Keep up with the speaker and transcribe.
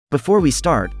Before we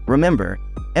start, remember,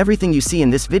 everything you see in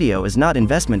this video is not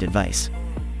investment advice.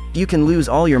 You can lose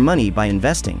all your money by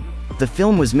investing. The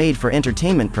film was made for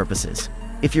entertainment purposes.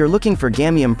 If you're looking for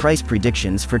Gamium price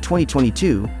predictions for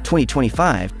 2022,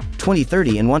 2025,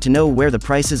 2030 and want to know where the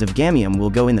prices of Gamium will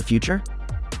go in the future,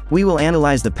 we will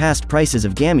analyze the past prices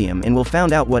of Gamium and will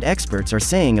find out what experts are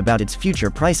saying about its future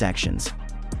price actions.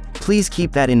 Please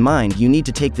keep that in mind. You need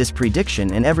to take this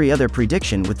prediction and every other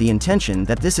prediction with the intention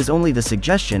that this is only the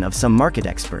suggestion of some market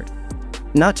expert.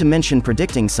 Not to mention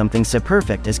predicting something so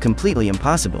perfect is completely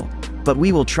impossible. But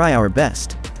we will try our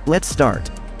best. Let's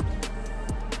start.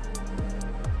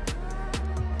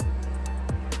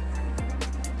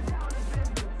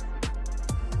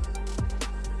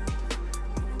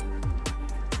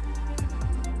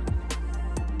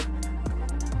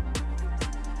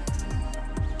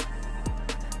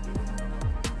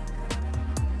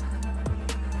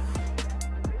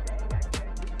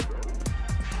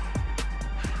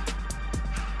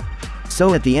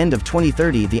 So at the end of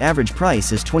 2030 the average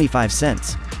price is 25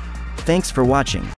 cents. Thanks for watching.